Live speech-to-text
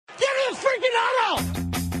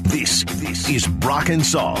This is Brock and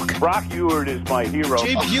Salk. Brock Ewart is my hero.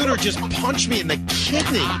 Jay Buhner just punched me in the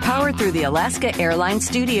kidney. Powered through the Alaska Airlines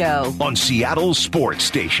studio. On Seattle's sports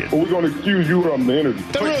station. We're going to excuse you from the interview.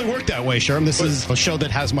 Doesn't really work that way, Sherm. This is a show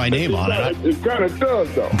that has my name on it. It kind of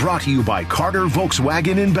does, though. Brought to you by Carter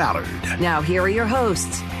Volkswagen in Ballard. Now here are your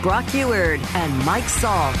hosts, Brock Ewart and Mike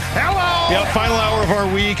Salk. Hello! Yep, final hour of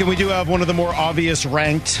our week, and we do have one of the more obvious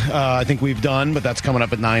ranked I think we've done, but that's coming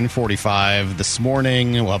up at 9:45 this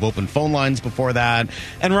morning. We'll have open phone lines before that.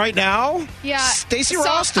 And right now, Stacey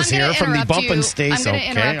Rost is here from the Bump and Stace. I'm going to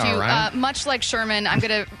interrupt you. Right. Much like Sherman, I'm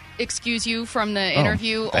going to excuse you from the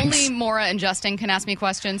interview. Thanks. Only Maura and Justin can ask me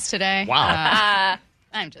questions today. Wow.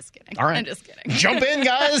 I'm just kidding. All right. I'm just kidding. Jump in,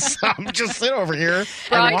 guys. I'm just sitting over here.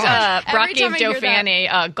 Brock Every gave time I Joe hear Fan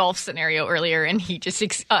a golf scenario earlier, and he just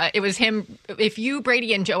it was him. If you,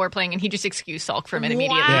 Brady, and Joe are playing, and he just excused Salk from it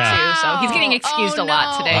immediately too. So he's getting excused a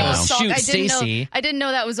lot today. Salk, Shoot, Stacey. I didn't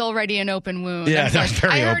know that was already an open wound. Yeah, I'm that's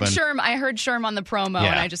sorry. very open. I heard Sherm on the promo,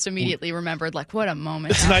 and I just immediately remembered, like, what a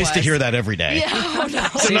moment. It's nice to hear that every day. Yeah, oh, no.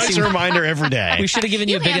 It's a nice reminder every day. We should have given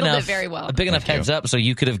you, You handled it very well. a big enough heads up so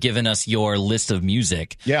you could have given us your list of music.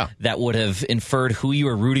 Yeah. That would have inferred who you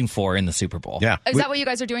were rooting for in the Super Bowl. Yeah. Is that what you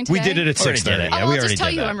guys are doing today? We did it at Already 6:30. did it. Yeah, I'll we just already tell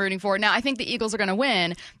did you that. who I'm rooting for. Now, I think the Eagles are going to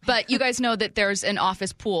win, but you guys know that there's an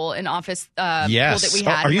office pool, pool that we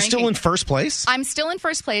had. Are you still in first place? I'm still in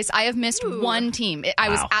first place. I have missed one team. I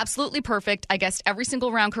was absolutely perfect. I guessed every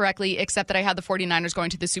single round correctly, except that I had the 49ers going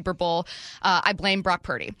to the Super Bowl. I blame Brock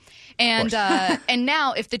Purdy. And and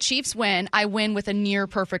now, if the Chiefs win, I win with a near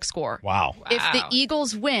perfect score. Wow. If the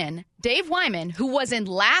Eagles win, Dave Wyman, who was in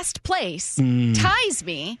last place, ties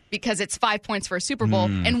me because it's 5 points for a Super Bowl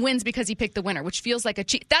and wins because he picked the winner, which feels like a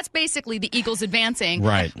cheat. That's basically the Eagles advancing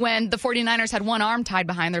when the 49ers had one arm tied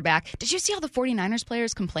behind their back. Did you see all the 49ers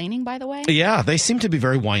players complaining, by the way? Yeah, they seem to be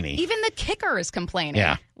very whiny. Even the kicker is complaining.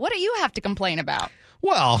 Yeah. What do you have to complain about?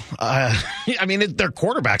 Well, I mean, their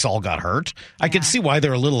quarterbacks all got hurt. I can see why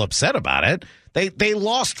they're a little upset about it. They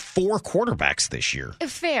lost 4 quarterbacks this year.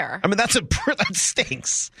 Fair. I mean, that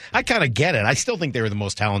stinks. I kind of get it. I still think they were the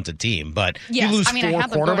most talented team, but Yes, you lose I mean, 4 I had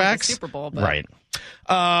them going to the quarterbacks, Super Bowl, but- right?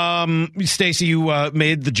 Stacey, you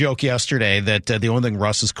made the joke yesterday that the only thing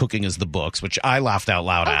Russ is cooking is the books, which I laughed out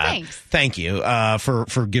loud at. Thanks. Thank you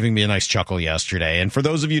for giving me a nice chuckle yesterday. And for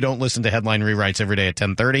those of you who don't listen to Headline Rewrites every day at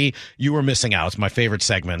 10:30, you were missing out. It's my favorite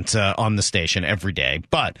segment on the station every day.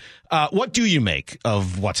 But what do you make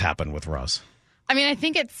of what's happened with Russ? I mean, I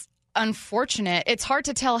think it's unfortunate. It's hard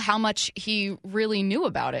to tell how much he really knew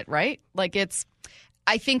about it, right? Like,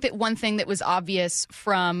 I think that one thing that was obvious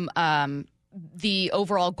from the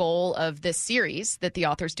overall goal of this series that the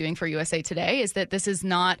author's doing for USA Today is that this is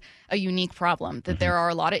not a unique problem, that there are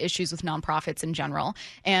a lot of issues with nonprofits in general,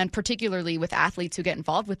 and particularly with athletes who get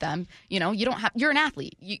involved with them. You know, you're an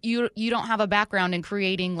athlete. You don't have a background in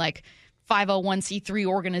creating, like, 501c3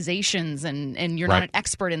 organizations, and you're not an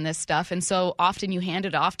expert in this stuff. And so often you hand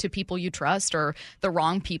it off to people you trust or the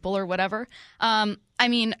wrong people or whatever. I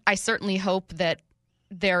mean, I certainly hope that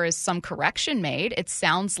there is some correction made. It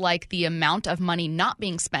sounds like the amount of money not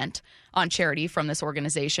being spent on charity from this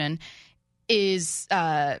organization is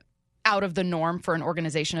out of the norm for an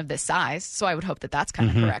organization of this size. So I would hope that that's kind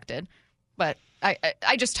of corrected. But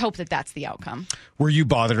I just hope that that's the outcome. Were you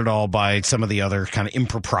bothered at all by some of the other kind of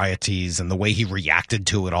improprieties and the way he reacted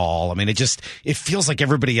to it all? I mean, it feels like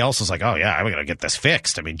everybody else is like, oh, yeah, we got to get this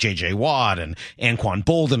fixed. I mean, J.J. Watt and Anquan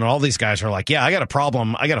Boldin and all these guys are like, yeah, I got a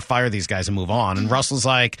problem. I got to fire these guys and move on. And Russell's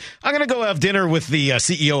like, I'm going to go have dinner with the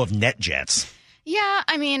CEO of NetJets. Yeah,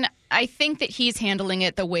 I mean, I think that he's handling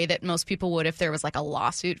it the way that most people would if there was like a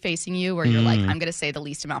lawsuit facing you where you're like, I'm going to say the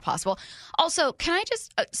least amount possible. Also, can I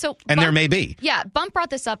just there may be. Yeah, Bump brought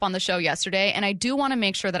this up on the show yesterday, and I do want to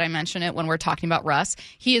make sure that I mention it when we're talking about Russ.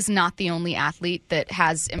 He is not the only athlete that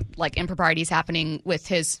has like improprieties happening with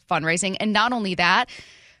his fundraising. And not only that,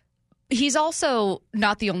 he's also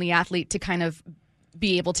not the only athlete to kind of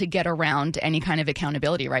be able to get around any kind of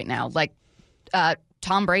accountability right now. Like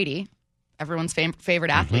Tom Brady, everyone's favorite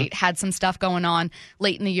athlete, had some stuff going on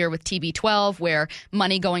late in the year with TB12 where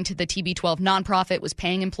money going to the TB12 nonprofit was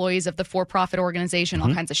paying employees of the for-profit organization.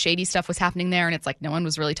 All kinds of shady stuff was happening there, and it's like no one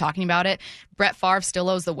was really talking about it. Brett Favre still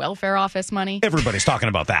owes the welfare office money. Everybody's talking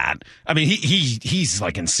about that. I mean, he's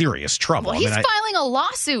like in serious trouble. Well, he's filing a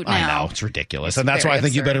lawsuit now. I know, it's ridiculous. And that's why I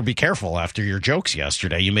think you better be careful after your jokes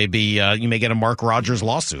yesterday. You may get a Mark Rogers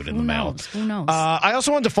lawsuit in the mail. Who knows? I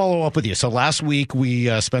also wanted to follow up with you. So last week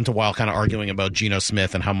we spent a while kind of arguing about Geno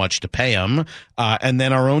Smith and how much to pay him. And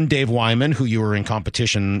then our own Dave Wyman, who you were in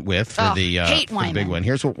competition with for the big win.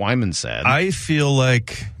 Here's what Wyman said. I feel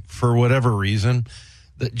like, for whatever reason,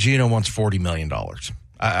 that Geno wants $40 million.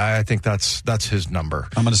 I think that's his number.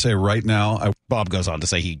 I'm going to say right now, Bob goes on to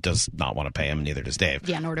say he does not want to pay him. Neither does Dave.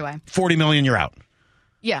 Yeah, nor do I. $40 million, you're out.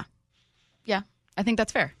 Yeah. I think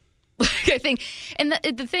that's fair. I think, and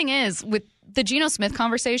the thing is, with the Geno Smith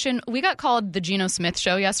conversation, we got called the Geno Smith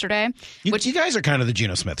show yesterday. You guys are kind of the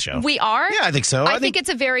Geno Smith show. We are? Yeah, I think so. I think it's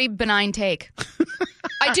a very benign take.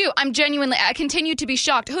 I do. I continue to be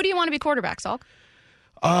shocked. Who do you want to be quarterback, Salk?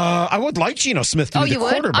 I would like Geno Smith to be the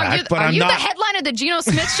quarterback, but I'm not. Are you not. the headline of the Geno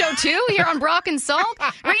Smith show too here on Brock and Salk?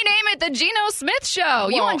 Rename it the Geno Smith show.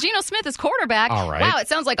 You want Geno Smith as quarterback? All right. Wow, it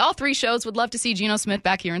sounds like all three shows would love to see Geno Smith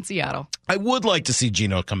back here in Seattle. I would like to see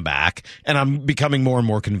Geno come back, and I'm becoming more and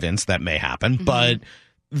more convinced that may happen, but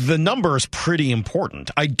the number is pretty important.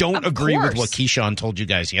 I don't agree with what Keyshawn told you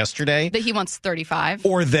guys yesterday. That he wants 35.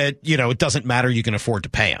 Or that, it doesn't matter, you can afford to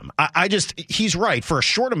pay him. He's right. For a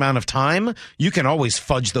short amount of time, you can always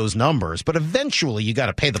fudge those numbers, but eventually you got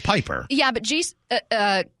to pay the piper. Yeah, but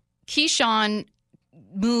Keyshawn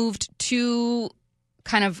moved two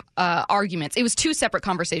kind of arguments. It was two separate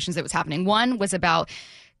conversations that was happening. One was about,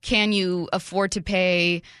 can you afford to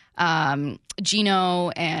pay Geno,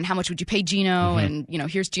 and how much would you pay Geno, and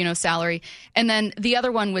here's Geno's salary. And then the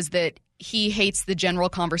other one was that he hates the general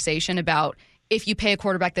conversation about, if you pay a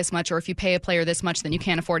quarterback this much or if you pay a player this much, then you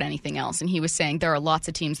can't afford anything else. And he was saying there are lots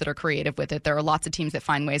of teams that are creative with it. There are lots of teams that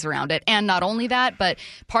find ways around it. And not only that, but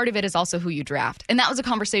part of it is also who you draft. And that was a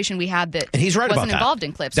conversation we had that and he's right wasn't about that. involved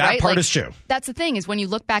in clips. That right? part is true. That's the thing, is when you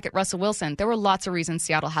look back at Russell Wilson, there were lots of reasons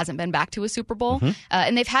Seattle hasn't been back to a Super Bowl.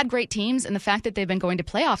 And they've had great teams. And the fact that they've been going to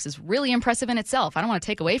playoffs is really impressive in itself. I don't want to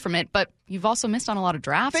take away from it, but you've also missed on a lot of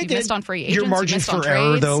drafts. You've missed on free agents. Your margin for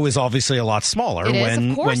error, though, is obviously a lot smaller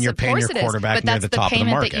when you're paying your quarterback near the top of the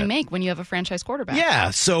market. That you make when you have a franchise quarterback.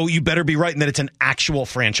 Yeah, so you better be right in that it's an actual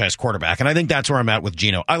franchise quarterback. And I think that's where I'm at with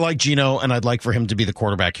Geno. I like Geno, and I'd like for him to be the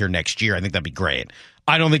quarterback here next year. I think that'd be great.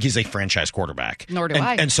 I don't think he's a franchise quarterback. Nor do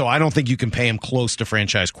I. And so I don't think you can pay him close to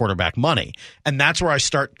franchise quarterback money. And that's where I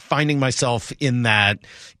start finding myself in that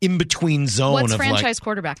in-between zone. What's of franchise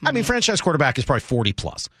quarterback money? I mean, franchise quarterback is probably 40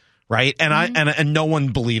 plus. Right? And and no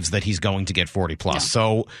one believes that he's going to get 40 plus. No.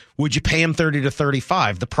 So would you pay him 30 to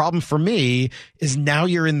 35? The problem for me is now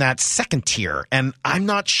you're in that second tier, and I'm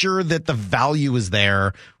not sure that the value is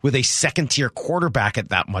there with a second tier quarterback at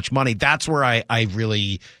that much money. That's where I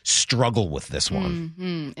really struggle with this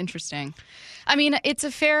one. Interesting. I mean, it's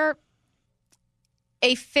a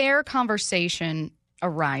fair conversation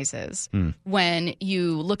arises when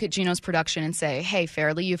you look at Geno's production and say, hey,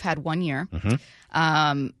 fairly, you've had 1 year.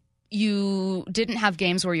 You didn't have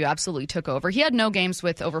games where you absolutely took over. He had no games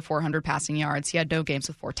with over 400 passing yards. He had no games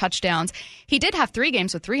with 4 touchdowns. He did have 3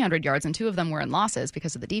 games with 300 yards, and 2 of them were in losses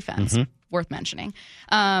because of the defense. Worth mentioning.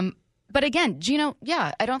 But again, Geno,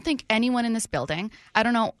 I don't think anyone in this building, I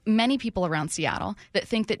don't know many people around Seattle that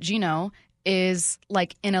think that Geno is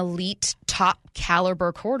like an elite, top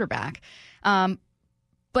caliber quarterback.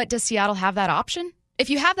 But does Seattle have that option? If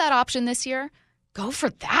you have that option this year, go for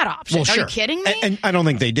that option. Well, sure. Are you kidding me? And I don't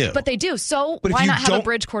think they do. But they do. So why not have a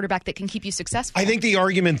bridge quarterback that can keep you successful? I think the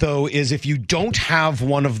argument, though, is if you don't have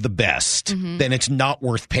one of the best, then it's not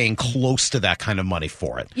worth paying close to that kind of money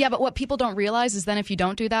for it. Yeah, but what people don't realize is then if you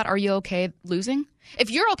don't do that, are you okay losing?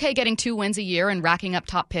 If you're okay getting 2 wins a year and racking up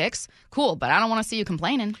top picks, cool, but I don't want to see you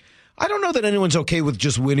complaining. I don't know that anyone's okay with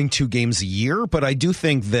just winning 2 games a year, but I do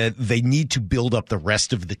think that they need to build up the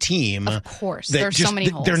rest of the team. Of course. There's so many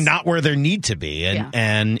holes. They're not where they need to be.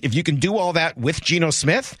 And if you can do all that with Geno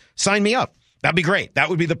Smith, sign me up. That'd be great. That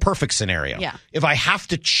would be the perfect scenario. Yeah. If I have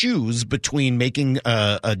to choose between making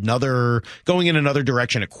going in another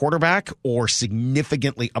direction at quarterback or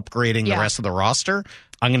significantly upgrading the rest of the roster,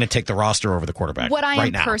 I'm going to take the roster over the quarterback. What I right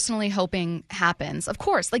am now. personally hoping happens, of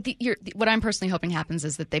course, what I'm personally hoping happens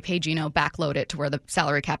is that they pay Geno, backload it to where the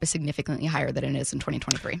salary cap is significantly higher than it is in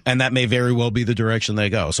 2023. And that may very well be the direction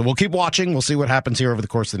they go. So we'll keep watching. We'll see what happens here over the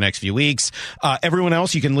course of the next few weeks. Everyone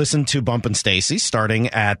else, you can listen to Bump and Stacy starting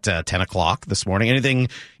at 10 o'clock this morning. Anything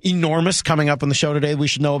enormous coming up on the show today we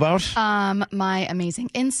should know about? My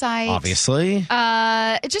amazing insight. Obviously.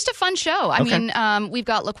 It's just a fun show. I mean, we've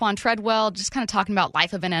got Laquan Treadwell just kind of talking about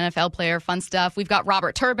life of an NFL player, fun stuff. We've got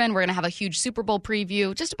Robert Turbin. We're going to have a huge Super Bowl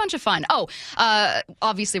preview. Just a bunch of fun.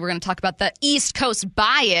 Obviously, we're going to talk about the East Coast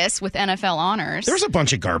bias with NFL honors. There's a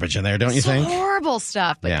bunch of garbage in there, don't you think? Horrible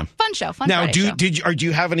stuff, but fun show. Fun now, Friday show. Do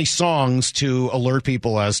you have any songs to alert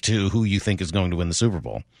people as to who you think is going to win the Super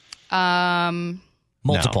Bowl?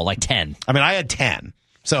 Multiple, like 10. I mean, I had 10.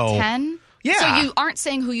 So 10? Yeah. So you aren't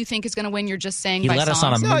saying who you think is going to win. You're just saying He by led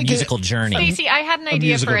songs. us on a musical journey. Stacey, I had an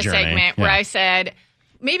idea for a journey. segment where I said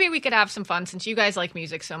maybe we could have some fun since you guys like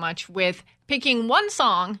music so much with picking one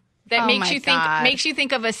song that Oh makes my you God.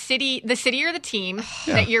 think of the city or the team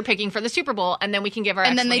that you're picking for the Super Bowl, and then we can give our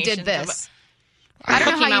And then they did explanations this. of- I don't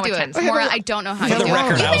know Cookie how you do Mountain. it. Maura, I don't know how you For do the it.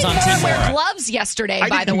 record, You I was made on Maura Team wear Maura. gloves yesterday, I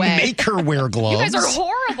by didn't the way. make her wear gloves. You guys are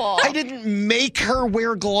horrible. I didn't make her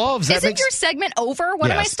wear gloves. That Isn't makes- your segment over?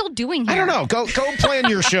 What am I Yes. still doing here? I don't know. Go plan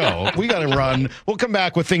your show. We got to run. We'll come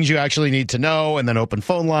back with things you actually need to know, and then open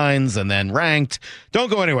phone lines, and then ranked.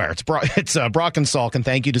 Don't go anywhere. It's Brock and Salk, and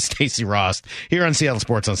thank you to Stacey Rost here on Seattle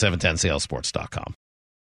Sports on 710 SeattleSports.com.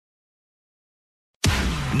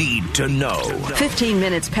 Need to know. 15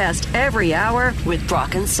 minutes past every hour with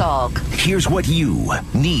Brock and Salk. Here's what you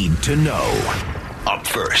need to know. Up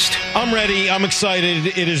first. I'm ready. I'm excited.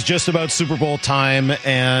 It is just about Super Bowl time,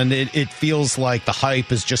 and it feels like the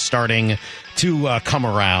hype is just starting to come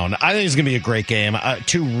around. I think it's going to be a great game.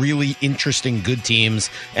 Two really interesting, good teams.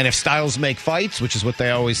 And if styles make fights, which is what they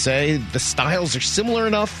always say, the styles are similar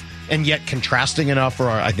enough and yet contrasting enough for,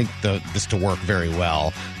 I think, this to work very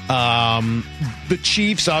well. The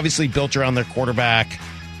Chiefs obviously built around their quarterback,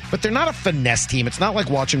 but they're not a finesse team. It's not like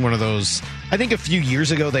watching one of those. I think a few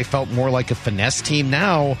years ago they felt more like a finesse team.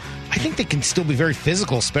 Now I think they can still be very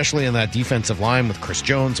physical, especially in that defensive line with Chris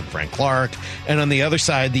Jones and Frank Clark. And on the other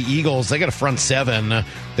side, the Eagles, they got a front seven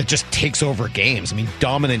that just takes over games. I mean,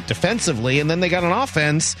 dominant defensively. And then they got an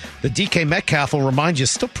offense that DK Metcalf will remind you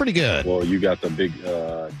is still pretty good. Well, you got the big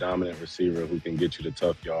dominant receiver who can get you the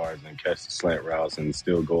tough yards and catch the slant routes and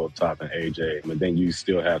still go up top in AJ. But then you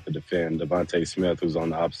still have to defend Devontae Smith, who's on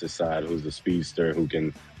the opposite side, who's the speedster who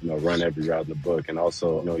can, run every route in the book. And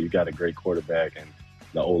also, you got a great quarterback and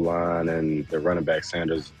the O-line and the running back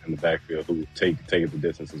Sanders in the backfield who take it the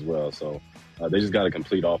distance as well. So they just got a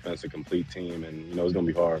complete offense, a complete team, and it's going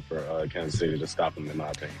to be hard for Kansas City to stop them, in my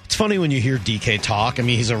opinion. It's funny when you hear DK talk. I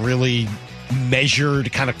mean, he's a really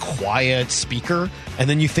measured, kind of quiet speaker, and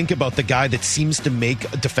then you think about the guy that seems to make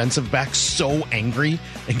a defensive back so angry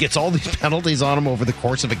and gets all these penalties on him over the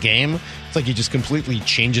course of a game. It's like he just completely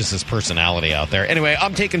changes his personality out there. Anyway,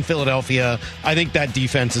 I'm taking Philadelphia. I think that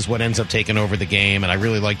defense is what ends up taking over the game, and I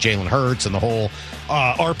really like Jalen Hurts and the whole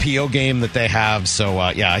RPO game that they have. So,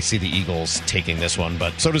 I see the Eagles taking this one,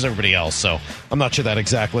 but so does everybody else. So I'm not sure that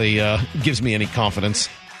exactly gives me any confidence.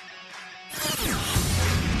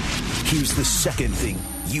 Here's the second thing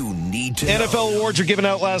you need to know. NFL awards are given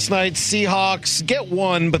out last night. Seahawks get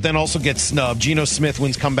one, but then also get snubbed. Geno Smith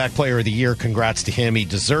wins Comeback Player of the Year. Congrats to him. He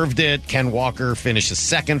deserved it. Ken Walker finishes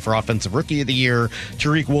second for Offensive Rookie of the Year.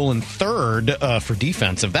 Tariq Woolen third for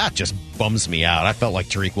Defensive. That just bums me out. I felt like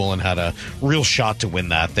Tariq Woolen had a real shot to win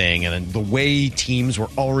that thing, and the way teams were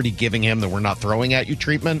already giving him the "we're not throwing at you"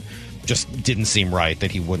 treatment just didn't seem right that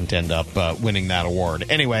he wouldn't end up winning that award.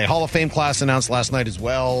 Anyway, Hall of Fame class announced last night as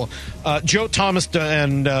well. Joe Thomas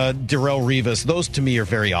and Darrelle Revis, those to me are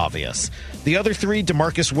very obvious. The other three,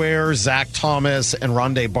 DeMarcus Ware, Zach Thomas, and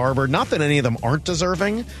Rondé Barber, not that any of them aren't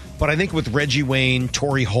deserving, but I think with Reggie Wayne,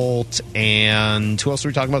 Torrey Holt, and who else are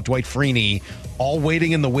we talking about? Dwight Freeney, all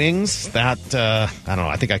waiting in the wings, that, I don't know,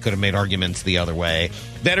 I think I could have made arguments the other way.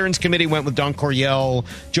 Veterans Committee went with Don Coryell,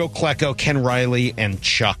 Joe Klecko, Ken Riley, and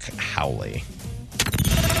Chuck Howley.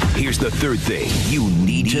 Here's the third thing you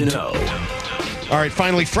need to know. All right,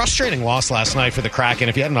 finally, frustrating loss last night for the Kraken.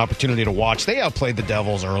 If you had an opportunity to watch, they outplayed the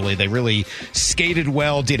Devils early. They really skated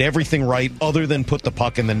well, did everything right other than put the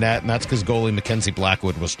puck in the net, and that's because goalie Mackenzie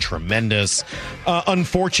Blackwood was tremendous.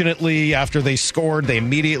 Unfortunately, after they scored, they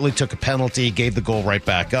immediately took a penalty, gave the goal right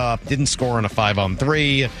back up, didn't score on a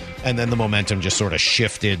 5-on-3, and then the momentum just sort of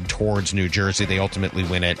shifted towards New Jersey. They ultimately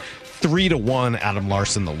win it 3-1, Adam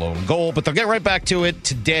Larson the lone goal. But they'll get right back to it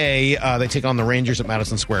today. They take on the Rangers at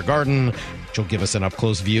Madison Square Garden, which will give us an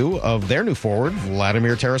up-close view of their new forward,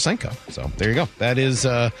 Vladimir Tarasenko. So there you go. That is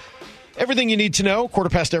everything you need to know, quarter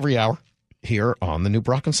past every hour here on the new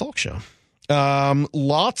Brock and Salk Show.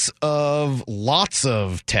 Lots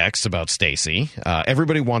of texts about Stacey.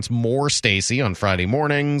 Everybody wants more Stacey on Friday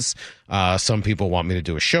mornings. Some people want me to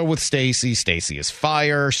do a show with Stacey. Stacey is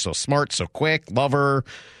fire, so smart, so quick, love her.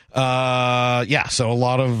 So a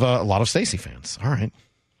lot of Stacey fans. All right.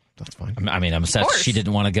 That's fine. I mean, I'm sad she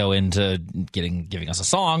didn't want to go into giving us a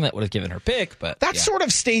song that would have given her pick, but that's sort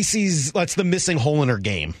of Stacey's. That's the missing hole in her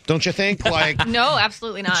game, don't you think? Like, no,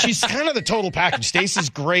 absolutely not. She's kind of the total package.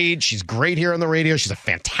 Stacey's great. She's great here on the radio. She's a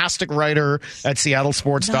fantastic writer at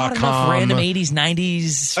SeattleSports.com. Not enough random 80s,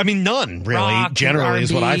 90s. I mean, none really. Rock, generally, R&B,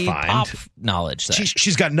 is what I find. Pop knowledge.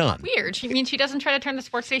 She's got none. Weird. She doesn't try to turn the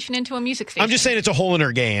sports station into a music station. I'm just saying it's a hole in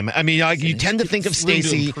her game. I mean, you tend to think of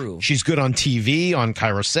Stacey. She's good on TV on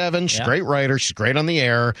Cairo 7. She's a great writer. She's great on the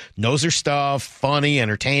air, knows her stuff, funny,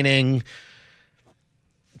 entertaining.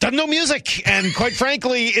 doesn't know music, and quite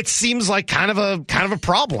frankly, it seems like kind of a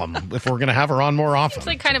problem if we're going to have her on more often. It's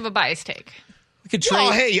like kind of a biased take. We could trade.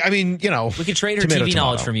 Well, hey, I mean, we could trade her TV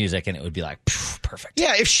knowledge for music, and it would be like perfect.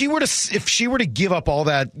 Yeah, if she were to give up all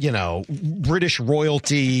that, British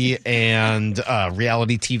royalty and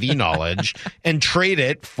reality TV knowledge and trade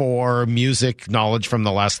it for music knowledge from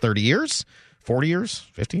the last 30 years, 40 years,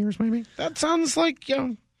 50 years, maybe, that sounds like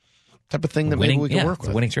type of thing that maybe we can work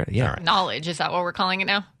with. Winning trade, yeah. Right. Knowledge, is that what we're calling it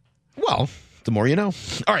now? Well, the more you know.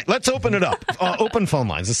 All right, let's open it up. Open phone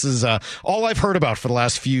lines. This is all I've heard about for the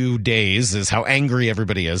last few days is how angry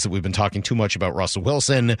everybody is that we've been talking too much about Russell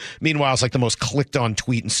Wilson. Meanwhile, it's like the most clicked on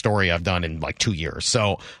tweet and story I've done in like 2 years.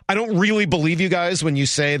 So I don't really believe you guys when you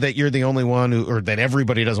say that you're the only one or that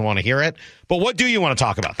everybody doesn't want to hear it. But what do you want to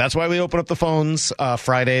talk about? That's why we open up the phones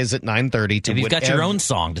Fridays at 9:30. If you've got your own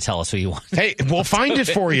song to tell us who you want. Hey, we'll find it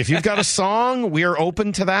for you. If you've got a song, we are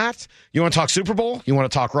open to that. You want to talk Super Bowl? You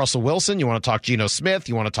want to talk Russell Wilson? You want to talk Geno Smith?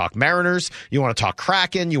 You want to talk Mariners? You want to talk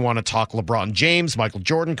Kraken? You want to talk LeBron James, Michael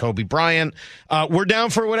Jordan, Kobe Bryant? We're down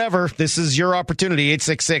for whatever. This is your opportunity.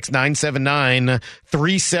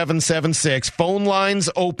 866-979-3776. Phone lines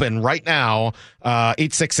open right now.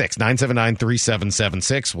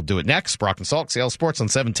 866-979-3776. We'll do it next. Brock and Salk, Seattle Sports on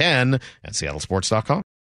 710 and seattlesports.com.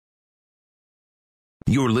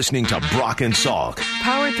 You're listening to Brock and Salk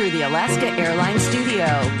Powered through the Alaska Airlines Studio.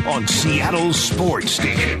 on Seattle Sports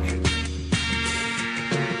Station.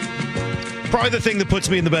 Probably the thing that puts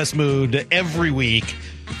me in the best mood every week.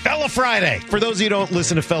 Fella Friday. For those of you who don't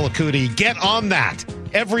listen to Fella Cootie, get on that.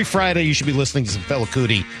 Every Friday you should be listening to some Fella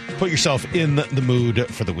Cootie. Put yourself in the mood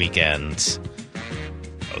for the weekend.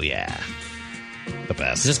 Oh, yeah. The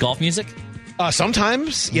best. Is this golf music?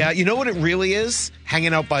 Sometimes, yeah. You know what it really is?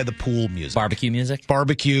 Hanging out by the pool music. Barbecue music?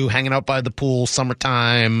 Barbecue, hanging out by the pool,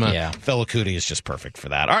 summertime. Yeah. Fella Cootie is just perfect for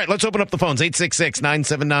that. All right, let's open up the phones.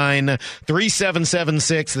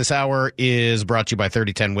 866-979-3776. This hour is brought to you by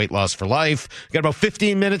 3010 Weight Loss for Life. Got about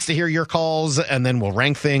 15 minutes to hear your calls, and then we'll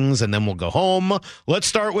rank things, and then we'll go home. Let's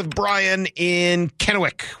start with Brian in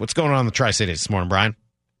Kennewick. What's going on in the Tri-Cities this morning, Brian?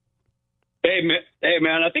 Hey,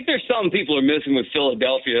 man, I think there's something people are missing with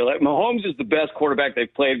Philadelphia. Like, Mahomes is the best quarterback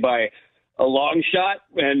they've played by a long shot,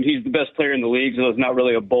 and he's the best player in the league, so it's not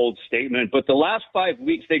really a bold statement. But the last 5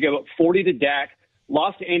 weeks, they gave up 40 to Dak,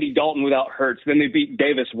 lost to Andy Dalton without Hurts, then they beat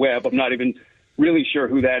Davis Webb. I'm not even really sure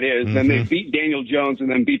who that is. Then they beat Daniel Jones and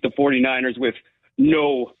then beat the 49ers with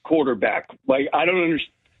no quarterback. Like, I don't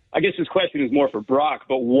understand. I guess this question is more for Brock,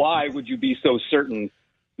 but why would you be so certain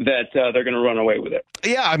that they're going to run away with it?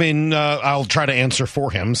 Yeah, I mean, I'll try to answer for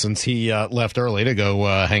him since he left early to go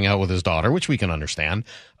hang out with his daughter, which we can understand.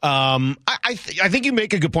 I think you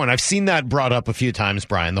make a good point. I've seen that brought up a few times,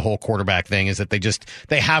 Brian. The whole quarterback thing is that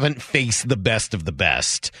they haven't faced the best of the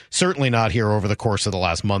best. Certainly not here over the course of the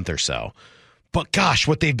last month or so. But gosh,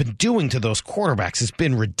 what they've been doing to those quarterbacks has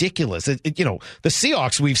been ridiculous. The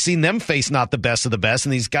Seahawks, we've seen them face not the best of the best,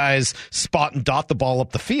 and these guys spot and dot the ball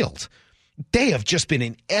up the field. They have just been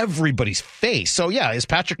in everybody's face. So, yeah, is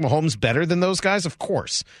Patrick Mahomes better than those guys? Of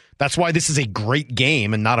course. That's why this is a great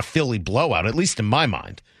game and not a Philly blowout, at least in my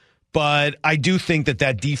mind. But I do think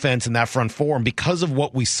that defense and that front four, and because of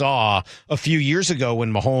what we saw a few years ago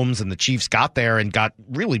when Mahomes and the Chiefs got there and got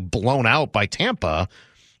really blown out by Tampa,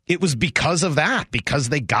 it was because of that, because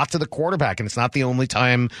they got to the quarterback. And it's not the only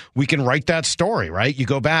time we can write that story, right? You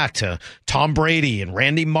go back to Tom Brady and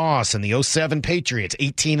Randy Moss and the 2007 Patriots,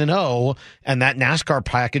 18-0, and that NASCAR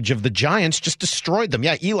package of the Giants just destroyed them.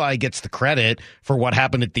 Yeah, Eli gets the credit for what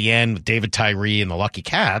happened at the end with David Tyree and the lucky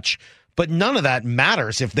catch, but none of that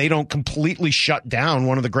matters if they don't completely shut down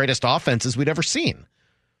one of the greatest offenses we'd ever seen.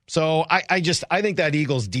 So I think that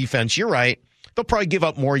Eagles defense, you're right, they'll probably give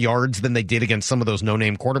up more yards than they did against some of those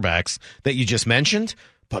no-name quarterbacks that you just mentioned.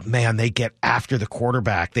 But, man, they get after the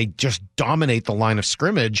quarterback. They just dominate the line of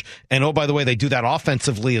scrimmage. And, oh, by the way, they do that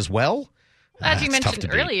offensively as well. As you mentioned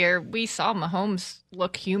earlier, we saw Mahomes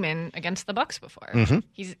look human against the Bucs before. Mm-hmm.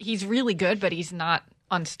 He's really good, but he's not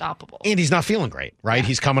unstoppable. And he's not feeling great, right? Yeah.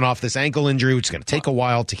 He's coming off this ankle injury, which is going to take a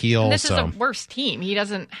while to heal. And this is a worse team. He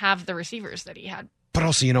doesn't have the receivers that he had. But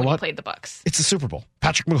also, you know what? Played the Bucs. It's the Super Bowl.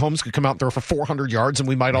 Patrick Mahomes could come out and throw for 400 yards, and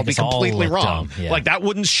we might all be completely wrong. Yeah. Like, that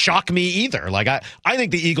wouldn't shock me either. Like, I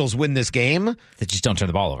think the Eagles win this game. They just don't turn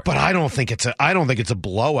the ball over. But I don't think it's a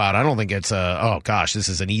blowout. I don't think it's oh gosh, this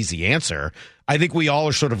is an easy answer. I think we all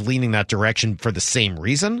are sort of leaning that direction for the same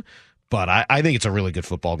reason. But I think it's a really good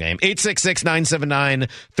football game.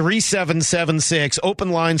 866-979-3776.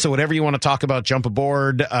 Open line, so whatever you want to talk about, jump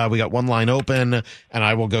aboard. We got one line open, and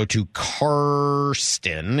I will go to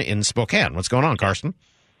Karsten in Spokane. What's going on, Karsten?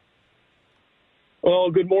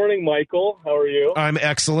 Well, good morning, Michael. How are you? I'm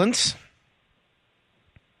excellent.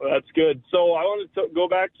 Well, that's good. So I wanted to go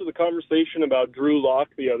back to the conversation about Drew Lock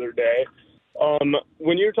the other day.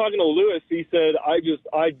 When you were talking to Lewis, he said, I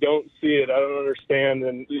don't see it. I don't understand.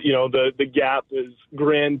 And, the gap is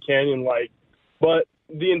Grand Canyon-like. But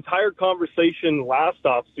the entire conversation last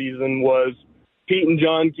offseason was Pete and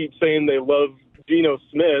John keep saying they love Geno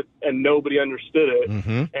Smith, and nobody understood it.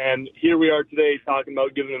 Mm-hmm. And here we are today talking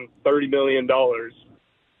about giving him $30 million.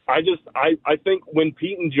 I think when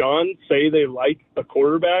Pete and John say they like a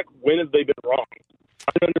quarterback, when have they been wrong?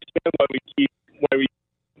 I don't understand why we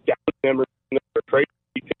doubt them or trade.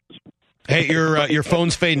 Hey, your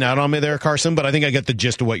phone's fading out on me there, Carson, but I think I get the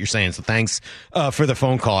gist of what you're saying. So thanks for the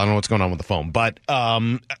phone call. I don't know what's going on with the phone. But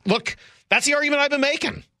look, that's the argument I've been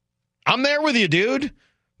making. I'm there with you, dude.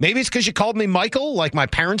 Maybe it's because you called me Michael, like my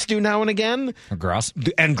parents do now and again. Or Gross.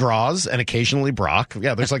 And Groz, and occasionally Brock.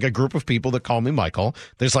 Yeah, there's like a group of people that call me Michael.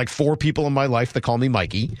 There's like 4 people in my life that call me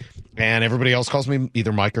Mikey. And everybody else calls me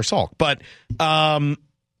either Mike or Salk. But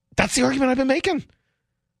that's the argument I've been making.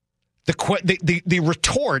 The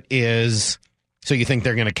retort is, so you think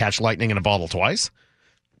they're going to catch lightning in a bottle twice?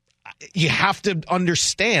 You have to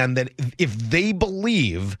understand that if they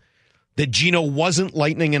believe that Geno wasn't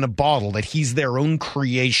lightning in a bottle, that he's their own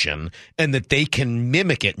creation, and that they can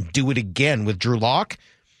mimic it and do it again with Drew Lock,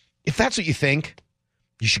 if that's what you think,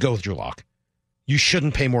 you should go with Drew Lock. You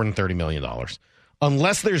shouldn't pay more than $30 million.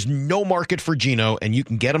 Unless there's no market for Geno and you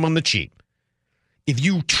can get him on the cheap. If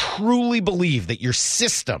you truly believe that your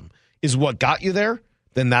system is what got you there,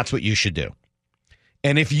 then that's what you should do.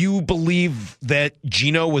 And if you believe that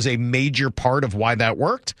Geno was a major part of why that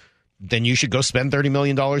worked, then you should go spend $30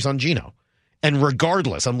 million on Geno. And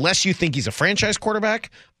regardless, unless you think he's a franchise quarterback,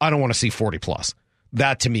 I don't want to see 40 plus.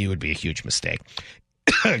 That to me would be a huge mistake.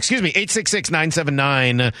 Excuse me,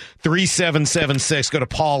 866-979-3776. Go to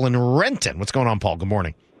Paul in Renton. What's going on, Paul? Good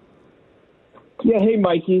morning. Yeah, hey,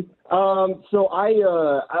 Mikey. So I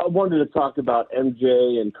wanted to talk about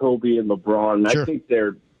MJ and Kobe and LeBron. Sure. I think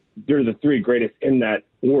they're the 3 greatest in that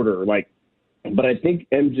order. But I think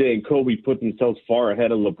MJ and Kobe put themselves far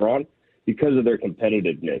ahead of LeBron because of their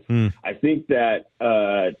competitiveness. I think that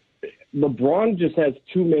LeBron just has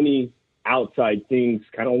too many outside things,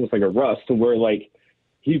 kind of almost like a rust, to where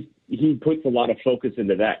he puts a lot of focus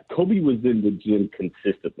into that. Kobe was in the gym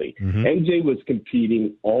consistently. MJ was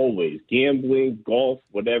competing always, gambling, golf,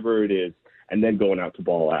 whatever it is, and then going out to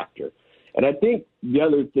ball after. And I think the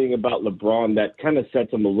other thing about LeBron that kind of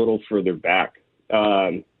sets him a little further back,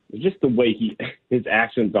 just the way his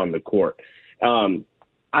actions on the court.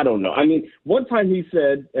 I don't know. I mean, one time he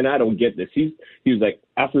said, and I don't get this, he was like,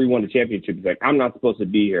 after he won the championship, he's like, I'm not supposed to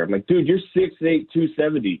be here. I'm like, dude, you're 6'8",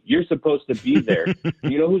 270. You're supposed to be there.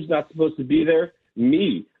 You know who's not supposed to be there?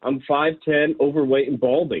 Me. I'm 5'10", overweight and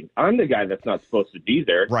balding. I'm the guy that's not supposed to be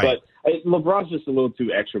there. Right. But LeBron's just a little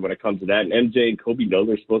too extra when it comes to that. And MJ and Kobe know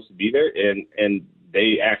they're supposed to be there, and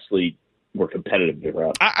they actually were competitive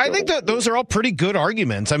throughout. I think that those are all pretty good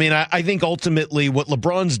arguments. I mean, I think ultimately what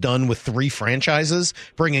LeBron's done with 3 franchises,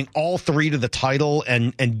 bringing all 3 to the title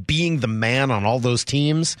and being the man on all those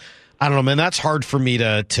teams, I don't know, man, that's hard for me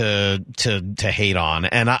to hate on.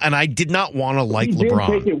 And I did not want to like LeBron.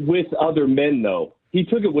 He did take it with other men, though. He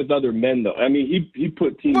took it with other men, though. I mean, he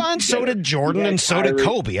put teams Well, and so did Jordan, and so did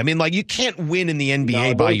Kobe. I mean, you can't win in the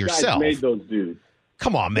NBA by yourself. Guys made those dudes.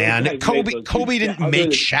 Come on, man. Kobe didn't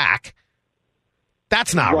make Shaq.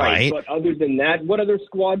 That's not right. But other than that, what other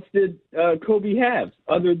squads did Kobe have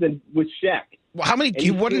other than with Shaq? Well, how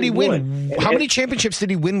many? What did he win? How many championships did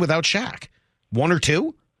he win without Shaq? 1 or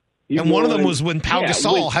 2? And one of them was when Pau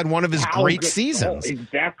Gasol had one of his great seasons.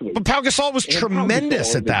 Exactly. But Pau Gasol was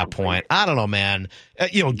tremendous at that point. I don't know, man.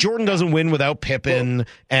 Jordan doesn't win without Pippen,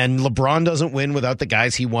 and LeBron doesn't win without the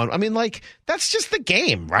guys he won. I mean, that's just the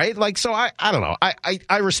game, right? So I don't know.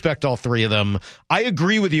 I respect all 3 of them. I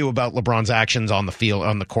agree with you about LeBron's actions on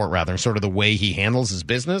the court, rather, and sort of the way he handles his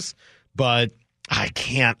business. But I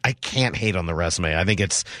can't hate on the resume. I think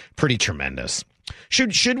it's pretty tremendous.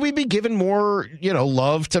 Should we be giving more,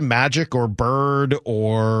 love to Magic or Bird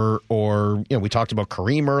or we talked about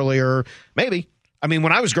Kareem earlier? Maybe. I mean,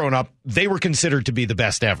 when I was growing up, they were considered to be the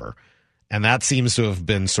best ever. And that seems to have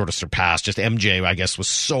been sort of surpassed. Just MJ, I guess, was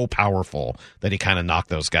so powerful that he kind of knocked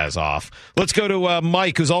those guys off. Let's go to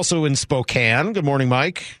Mike, who's also in Spokane. Good morning,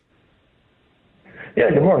 Mike. Yeah,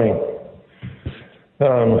 good morning.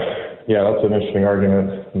 Yeah, that's an interesting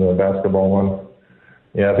argument, the basketball one.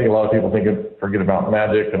 Yeah, I think a lot of people forget about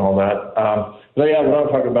Magic and all that. But yeah, what I'm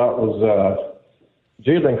talking about was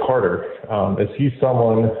Jalen Carter. Is he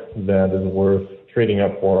someone that is worth trading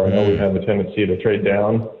up for? I know we have a tendency to trade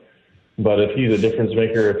down. But if he's a difference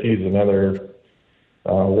maker, if he's another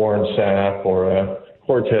Warren Sapp or a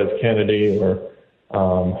Cortez Kennedy or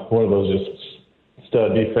one of those just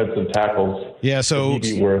stud defensive tackles, so he'd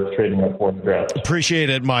be worth trading up for in the draft. Appreciate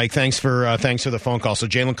it, Mike. Thanks for the phone call. So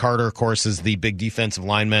Jalen Carter, of course, is the big defensive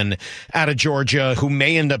lineman out of Georgia who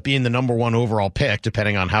may end up being the number 1 overall pick,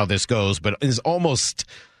 depending on how this goes, but is almost,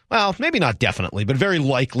 well, maybe not definitely, but very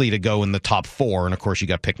likely to go in the top 4. And of course, you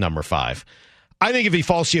got pick number 5. I think if he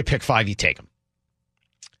falls to you pick 5, you take him.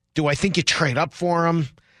 Do I think you trade up for him?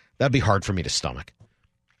 That'd be hard for me to stomach.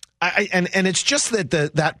 And it's just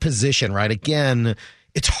that position, right? Again,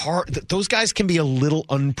 it's hard. Those guys can be a little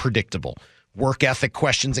unpredictable. Work ethic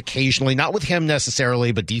questions occasionally, not with him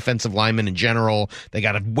necessarily, but defensive linemen in general. They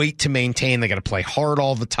got to wait to maintain. They got to play hard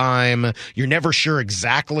all the time. You're never sure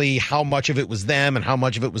exactly how much of it was them and how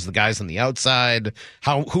much of it was the guys on the outside.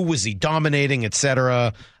 Who was he dominating, et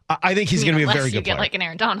cetera. I think he's going to be a very good player. Unless you get like an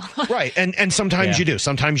Aaron Donald. Right, and sometimes you do.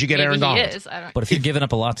 Sometimes you get Aaron Donald. He is. But if you're giving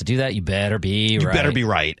up a lot to do that, you better be right. You better be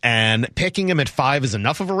right. And picking him at 5 is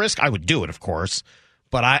enough of a risk. I would do it, of course.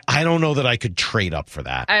 But I don't know that I could trade up for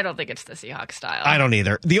that. I don't think it's the Seahawks style. I don't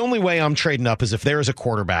either. The only way I'm trading up is if there is a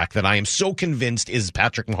quarterback that I am so convinced is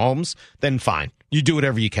Patrick Mahomes, then fine. You do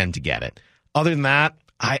whatever you can to get it. Other than that,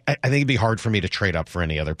 I think it'd be hard for me to trade up for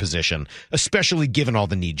any other position, especially given all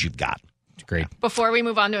the needs you've got. Great. Before we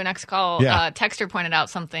move on to a next call, Texter pointed out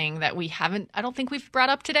something that I don't think we've brought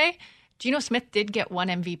up today. Geno Smith did get 1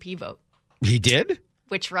 MVP vote. He did?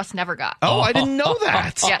 Which Russ never got. Oh, I didn't know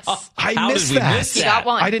that. Yes. I missed that. He got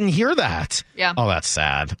 1. I didn't hear that. Yeah. Oh, that's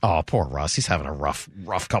sad. Oh, poor Russ. He's having a rough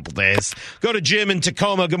couple days. Go to Jim in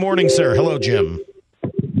Tacoma. Good morning, sir. Hello, Jim.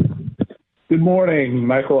 Good morning,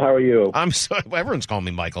 Michael. How are you? Everyone's calling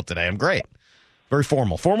me Michael today. I'm great. Very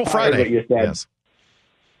formal. Formal I Friday. heard what you said.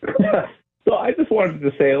 Yes. So I just wanted to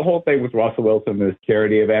say the whole thing with Russell Wilson, this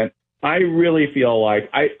charity event, I really feel like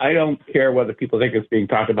I don't care whether people think it's being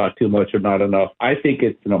talked about too much or not enough. I think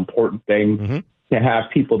it's an important thing to have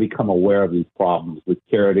people become aware of these problems with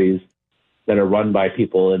charities that are run by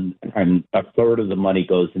people, and a third of the money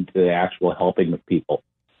goes into the actual helping of people.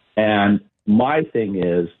 And my thing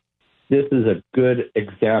is, this is a good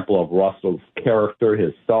example of Russell's character,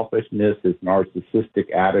 his selfishness, his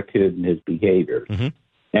narcissistic attitude, and his behavior.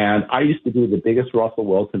 And I used to be the biggest Russell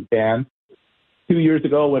Wilson fan. 2 years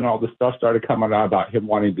ago, when all the stuff started coming out about him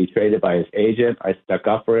wanting to be traded by his agent, I stuck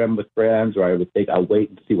up for him with friends, or I would think I'll wait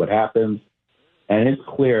and see what happens. And it's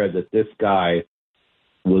clear that this guy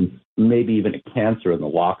was maybe even a cancer in the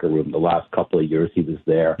locker room the last couple of years he was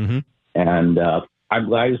there. And I'm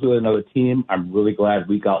glad he's with another team. I'm really glad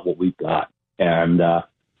we got what we got. And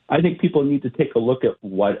I think people need to take a look at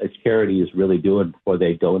what a charity is really doing before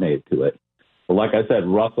they donate to it. But like I said,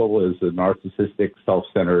 Russell is a narcissistic,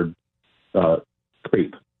 self-centered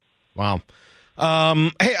creep. Wow.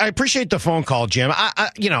 Hey, I appreciate the phone call, Jim.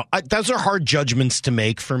 Those are hard judgments to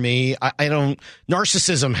make for me.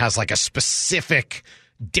 Narcissism has like a specific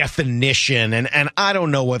definition, and I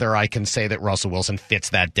don't know whether I can say that Russell Wilson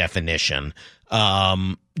fits that definition.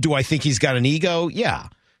 Do I think he's got an ego? Yeah.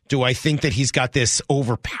 Do I think that he's got this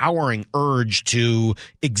overpowering urge to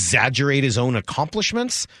exaggerate his own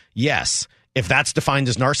accomplishments? Yes. If that's defined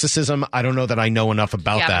as narcissism, I don't know that I know enough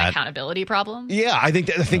about that. An accountability problem? Yeah, I think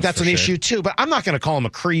that's an issue too. But I'm not going to call him a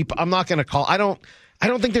creep. I'm not going to call. I don't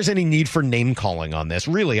think there's any need for name calling on this.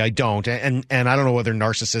 Really, I don't. And I don't know whether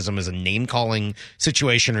narcissism is a name calling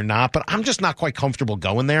situation or not. But I'm just not quite comfortable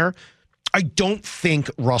going there. I don't think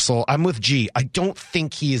Russell. I'm with G. I don't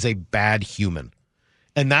think he is a bad human,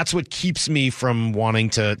 and that's what keeps me from wanting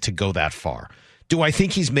to go that far. Do I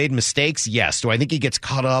think he's made mistakes? Yes. Do I think he gets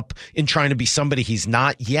caught up in trying to be somebody he's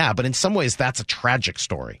not? Yeah. But in some ways, that's a tragic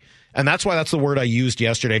story. And that's why that's the word I used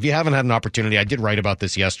yesterday. If you haven't had an opportunity, I did write about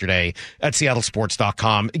this yesterday at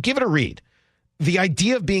seattlesports.com. Give it a read. The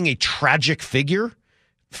idea of being a tragic figure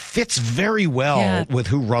fits very well with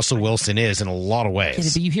who Russell Wilson is in a lot of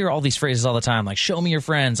ways. But you hear all these phrases all the time, like, show me your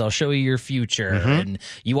friends, I'll show you your future, and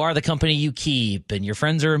you are the company you keep, and your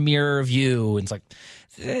friends are a mirror of you. And it's like,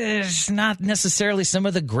 there's not necessarily some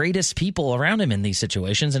of the greatest people around him in these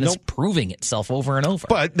situations, and it's proving itself over and over.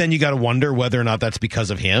 But then you got to wonder whether or not that's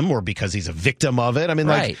because of him or because he's a victim of it. I mean,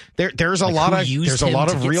 there's a lot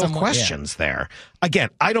of real questions there. Again,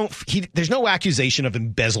 there's no accusation of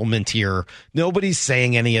embezzlement here. Nobody's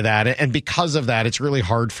saying any of that, and because of that, it's really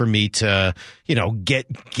hard for me to, get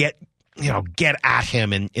at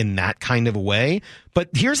him in that kind of a way. But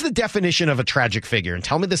here's the definition of a tragic figure, and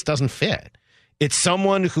tell me this doesn't fit. It's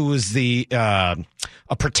someone who is a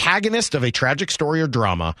protagonist of a tragic story or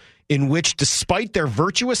drama in which, despite their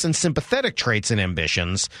virtuous and sympathetic traits and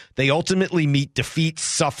ambitions, they ultimately meet defeat,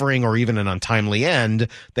 suffering, or even an untimely end.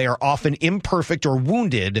 They are often imperfect or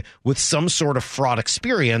wounded with some sort of fraught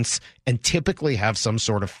experience and typically have some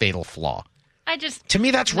sort of fatal flaw. To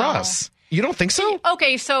me, that's Russ. You don't think so?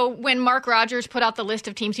 Okay, so when Mark Rogers put out the list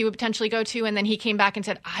of teams he would potentially go to, and then he came back and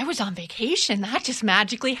said, I was on vacation. That just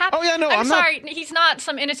magically happened. Oh, yeah, no, I'm sorry. He's not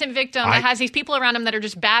some innocent victim that has these people around him that are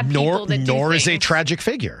just bad people that do Nor is things. a tragic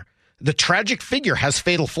figure. The tragic figure has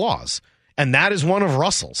fatal flaws, and that is one of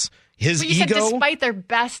Russell's. His But you ego. said despite their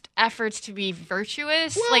best efforts to be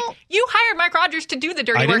virtuous, like you hired Mark Rogers to do the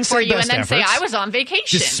dirty I work didn't for say you, and best then say efforts. I was on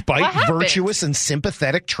vacation. Despite What happened? virtuous and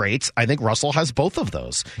sympathetic traits, I think Russell has both of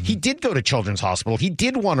those. He did go to Children's Hospital. He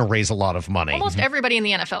did want to raise a lot of money. Almost everybody in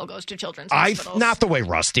the NFL goes to children's hospitals. Not the way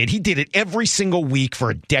Russ did. He did it every single week for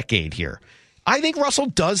a decade here. I think Russell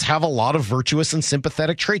does have a lot of virtuous and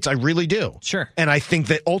sympathetic traits. I really do. Sure. And I think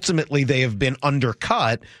that ultimately they have been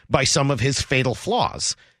undercut by some of his fatal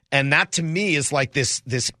flaws. And that to me is like this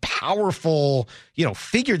powerful,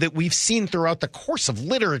 figure that we've seen throughout the course of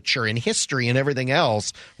literature and history and everything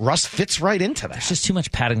else. Russ fits right into that. There's just too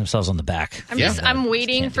much patting themselves on the back. I'm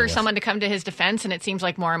waiting for someone to come to his defense, and it seems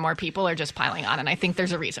like more and more people are just piling on, and I think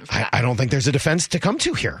there's a reason for that. I don't think there's a defense to come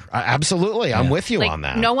to here. Absolutely. I'm with you on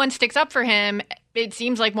that. No one sticks up for him. It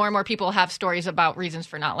seems like more and more people have stories about reasons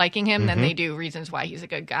for not liking him than they do reasons why he's a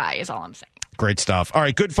good guy, is all I'm saying. Great stuff. All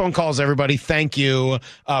right, good phone calls, everybody. Thank you.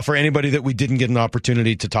 For anybody that we didn't get an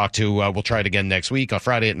opportunity to talk to, we'll try it again next week on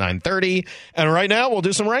Friday at 9:30. And right now, we'll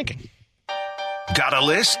do some ranking. Got a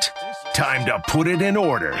list? Time to put it in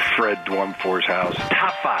order. Fred Dwumfor's house.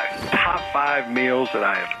 Top five meals that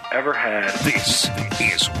I have ever had. This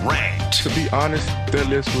is Ranked. To be honest, that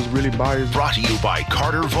list was really biased. Brought to you by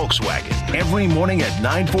Carter Volkswagen. Every morning at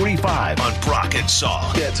 9:45 on Brock and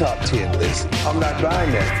Saul. Yeah, top 10 list. I'm not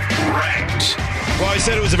buying that. Ranked. Well, I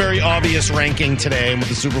said it was a very obvious ranking today with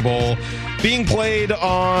the Super Bowl being played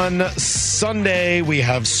on Sunday. We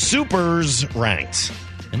have Supers ranked.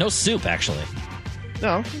 And no soup, actually.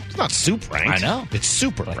 No, it's not soup ranked. I know. It's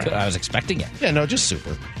super ranked. I was expecting it. Yeah, no, just super.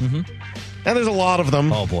 Mm-hmm. And there's a lot of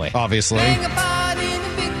them. Oh, boy. Obviously.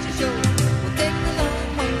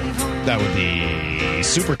 That would be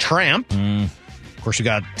Super Tramp. Of course, you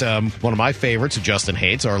got one of my favorites who Justin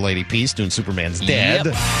hates, Our Lady Peace, doing Superman's Dead.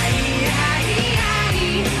 Yep.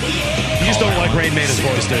 You just don't like Rain Maida's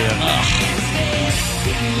voice, do you?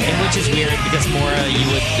 And which is weird because Maura,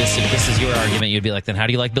 if this is your argument, you'd be like, then how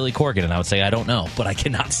do you like Billy Corgan? And I would say, I don't know, but I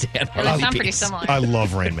cannot stand Our They Lady sound pretty Peace. similar. I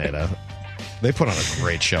love Rain Maida. They put on a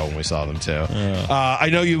great show when we saw them, too. I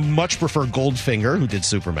know you much prefer Goldfinger, who did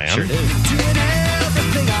Superman. Sure do.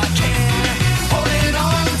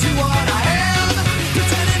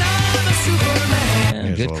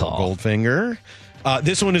 Good call. Goldfinger.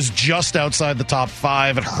 This one is just outside the top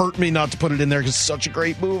 5. It hurt me not to put it in there because it's such a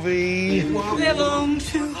great movie. They long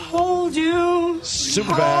to hold you.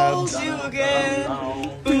 Super bad. Hold you again.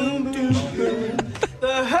 Boom, boom, boom.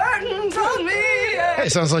 The hurting from me. Hey,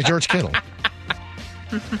 sounds like George Kittle.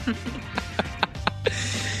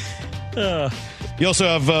 You also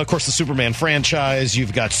have, of course, the Superman franchise.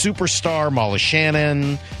 You've got Superstar, Molly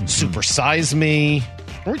Shannon, Super Size Me.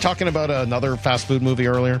 Were we talking about another fast food movie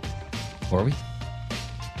earlier? Were we?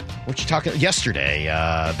 What you talking yesterday?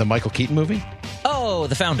 The Michael Keaton movie? Oh,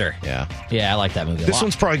 The Founder. Yeah. Yeah, I like that movie a This lot.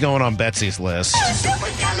 one's probably going on Betsy's list.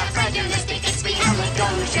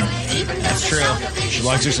 That's true. She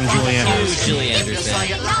likes her some Julie Andrews. Julie Andrews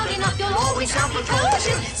fan.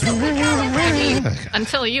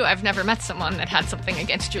 Until you, I've never met someone that had something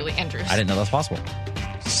against Julie Andrews. I didn't know that was possible.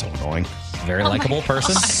 So annoying. Very likable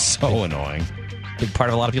person. So annoying. Big part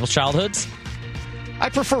of a lot of people's childhoods. I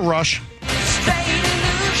prefer Rush.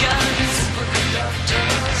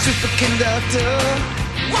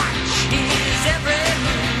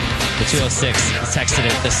 The 206 texted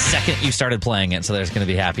it the second you started playing it, so they're going to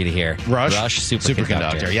be happy to hear. Rush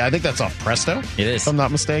Superconductor. Yeah, I think that's off Presto. It is. If I'm not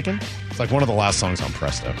mistaken. It's like one of the last songs on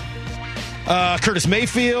Presto. Curtis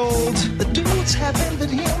Mayfield. The dudes have envied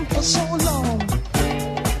him for so long.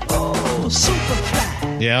 Oh,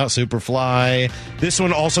 Superfly. Yeah, Superfly. This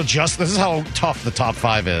one also this is how tough the top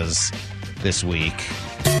 5 is this week.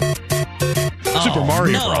 Super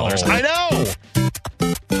Mario Brothers. I know!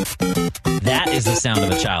 That is the sound of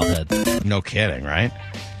a childhood. No kidding, right?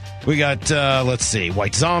 We got, let's see,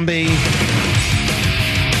 White Zombie.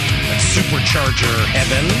 Supercharger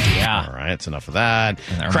Heaven. Yeah. All right, that's enough of that.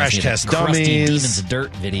 And Crash Test Dummies. Demons of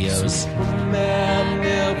Dirt videos. Man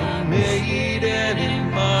never made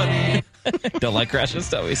any money. Don't like Crash and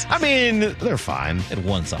Stowies? I mean, they're fine. Had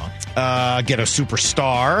one song. Ghetto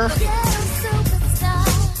Superstar.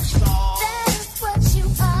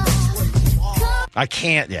 I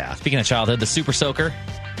can't, yeah. Speaking of childhood, the Super Soaker.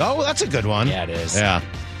 Oh, that's a good one. Yeah, it is. Yeah.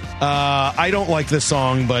 I don't like this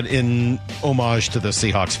song, but in homage to the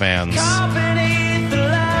Seahawks fans. Oh,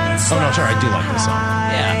 no, sorry. I do like this song.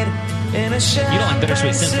 Yeah. You don't like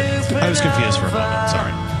Bittersweet Symphony. I was confused for a moment.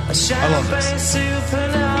 Sorry. I love this.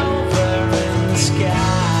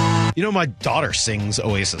 You know, my daughter sings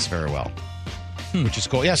Oasis very well, which is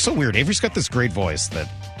cool. Yeah, it's so weird. Avery's got this great voice that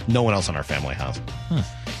no one else in our family has.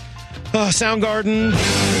 Soundgarden.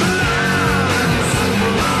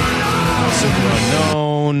 Super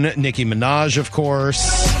Unknown. Nicki Minaj, of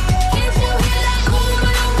course.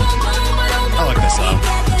 I like this song.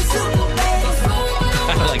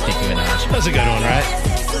 I like Nicki Minaj. That's a good one, right?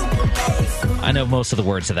 I know most of the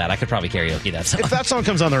words to that. I could probably karaoke that song. If that song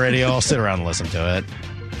comes on the radio, I'll sit around and listen to it.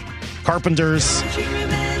 Carpenters.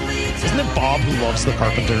 Isn't it Bob who loves the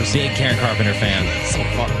Carpenters? Big Karen Carpenter fan. So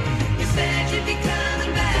fun.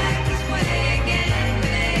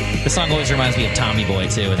 This song always reminds me of Tommy Boy,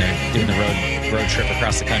 too, when they're doing the road trip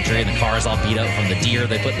across the country, and the car's all beat up from the deer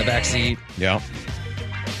they put in the back seat. Yeah.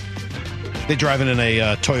 They driving in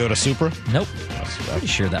a Toyota Supra? Nope. Pretty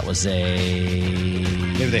sure that was a...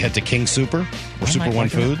 Maybe they head to King Super or Super One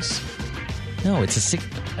Foods? No, it's a...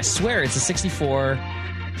 I swear it's a 64...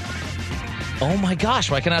 Oh my gosh,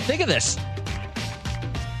 why can I not think of this?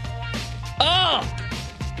 Oh!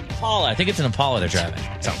 Impala. I think it's an Impala they're driving.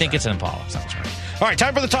 It's an Impala. Sounds right. All right,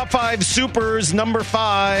 time for the top 5 supers. Number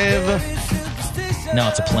 5. No,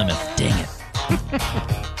 it's a Plymouth. Dang it.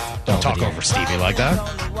 Don't talk over Stevie like that.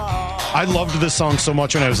 I loved this song so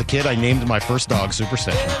much when I was a kid, I named my first dog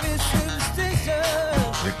Superstition.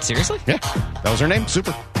 Seriously? Yeah. That was her name,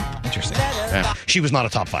 Super. Interesting. Yeah. She was not a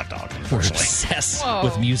top 5 dog, unfortunately. We're obsessed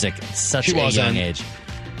with music at such a young age.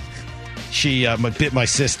 She bit my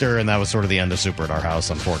sister, and that was sort of the end of Super at our house,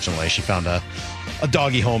 unfortunately. She found a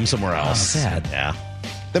doggy home somewhere else. Oh, sad. Yeah.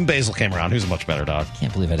 Then Basil came around, who's a much better dog.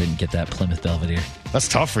 Can't believe I didn't get that Plymouth Belvedere. That's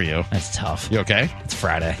tough for you. That's tough. You okay? It's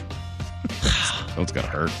Friday. That's gonna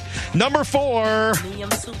hurt. Number 4.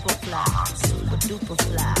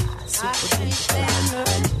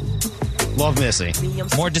 Love Missy.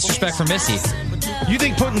 More disrespect for Missy. You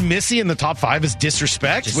think putting Missy in the top 5 is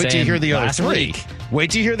disrespect? Just Wait till you hear the other 3. week.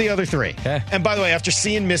 Wait till you hear the other 3. Okay. And by the way, after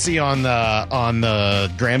seeing Missy on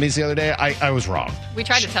the Grammys the other day, I was wrong. We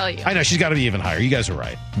tried to tell you. I know, she's got to be even higher. You guys were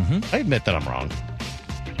right. I admit that I'm wrong.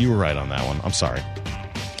 You were right on that one. I'm sorry.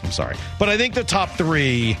 But I think the top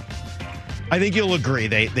 3, I think you'll agree,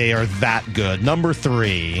 they are that good. Number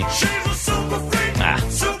 3.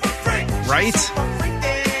 Right?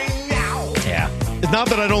 Yeah. It's not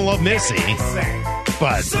that I don't love Missy,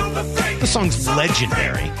 but the song's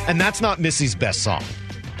legendary. And that's not Missy's best song.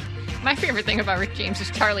 My favorite thing about Rick James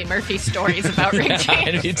is Charlie Murphy's stories about Rick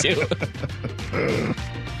James. Me too. Of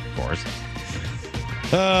course.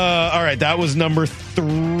 All right, that was number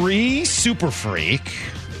 3, Super Freak.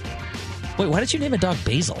 Wait, why did you name a dog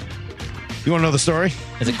Basil? You want to know the story?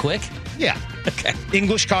 Is it quick? Yeah. Okay.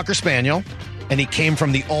 English Cocker Spaniel, and he came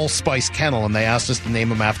from the Allspice Kennel, and they asked us to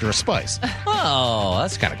name him after a spice. Oh,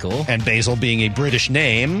 that's kind of cool. And Basil being a British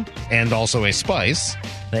name and also a spice.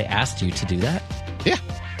 They asked you to do that? Yeah.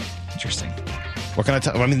 Interesting. What can I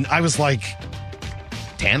tell you? I mean, I was like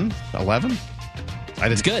 10, 11.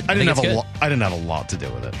 It's good. I didn't have a lot to do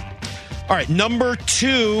with it. All right, number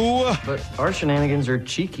 2. But our shenanigans are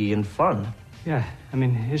cheeky and fun. Yeah, I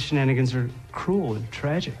mean, his shenanigans are cruel and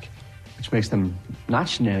tragic. Which makes them not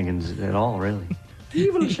shenanigans at all, really.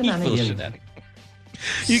 Evil shenanigans.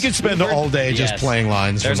 You can spend all day just playing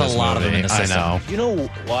lines. There's from a this lot movie. of them in the system. I know. You know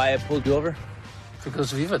why I pulled you over?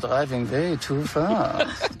 Because we were driving way too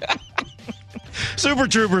fast. Super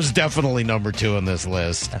Troopers definitely number 2 on this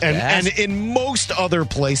list. And in most other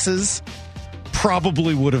places,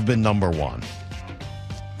 probably would have been number 1.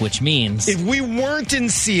 Which means... if we weren't in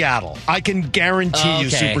Seattle, I can guarantee you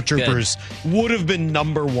Super Troopers would have been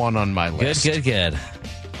number 1 on my list. Good.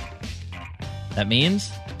 That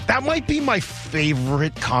means? That might be my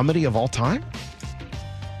favorite comedy of all time.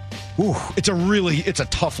 Ooh, it's a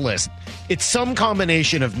tough list. It's some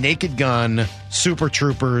combination of Naked Gun, Super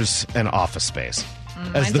Troopers, and Office Space.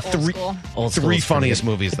 As the three funniest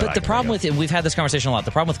movies that But the problem with it, we've had this conversation a lot, the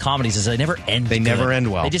problem with comedies is they never end They never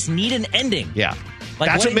end well. They just need an ending. Yeah. Like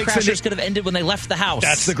That's Wedding what makes Crashers could have ended when they left the house.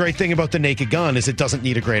 That's the great thing about the Naked Gun is it doesn't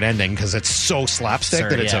need a great ending because it's so slapstick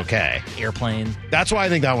that it's okay. Airplane. That's why I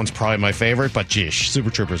think that one's probably my favorite, but geesh, Super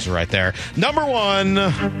Troopers are right there. Number 1.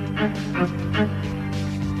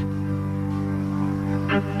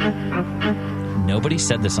 Nobody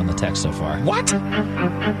said this on the text so far. What?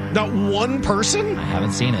 Not one person? I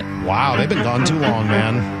haven't seen it. Wow, they've been gone too long,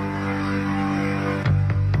 man.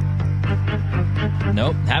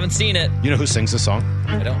 Nope, haven't seen it. You know who sings this song?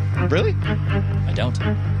 I don't. Really? I don't.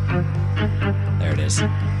 There it is.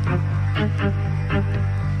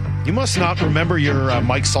 You must not remember your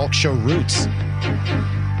Mike Salk Show roots.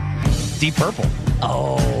 Deep Purple.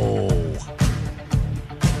 Oh.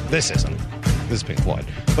 This isn't. This is Pink Floyd.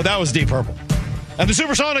 But that was Deep Purple. And the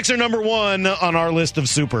Supersonics are number 1 on our list of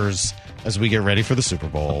supers as we get ready for the Super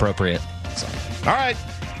Bowl. Appropriate. So, all right.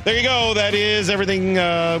 There you go. That is everything.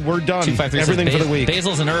 We're done. 253 everything for the week.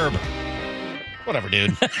 Basil's an herb. Whatever,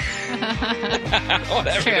 dude.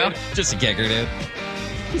 Whatever, True. dude. Just a kicker, dude.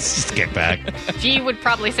 It's just a kickback. G would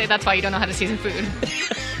probably say that's why you don't know how to season food.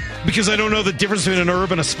 Because I don't know the difference between an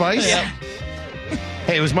herb and a spice? Yep.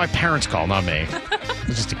 Hey, it was my parents' call, not me. I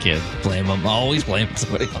was just a kid. Blame them. Always blame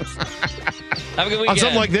somebody else. Have a good weekend. On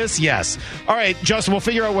something like this, yes. All right, Justin, we'll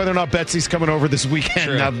figure out whether or not Betsy's coming over this weekend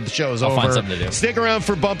True. now that the show's I'll over. find something to do. Stick around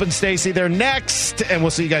for Bump and Stacy. They're next, and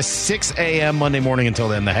we'll see you guys 6 a.m. Monday morning. Until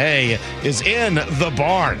then, the hay is in the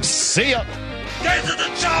barn. See ya. Get to the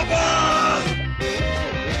chopper!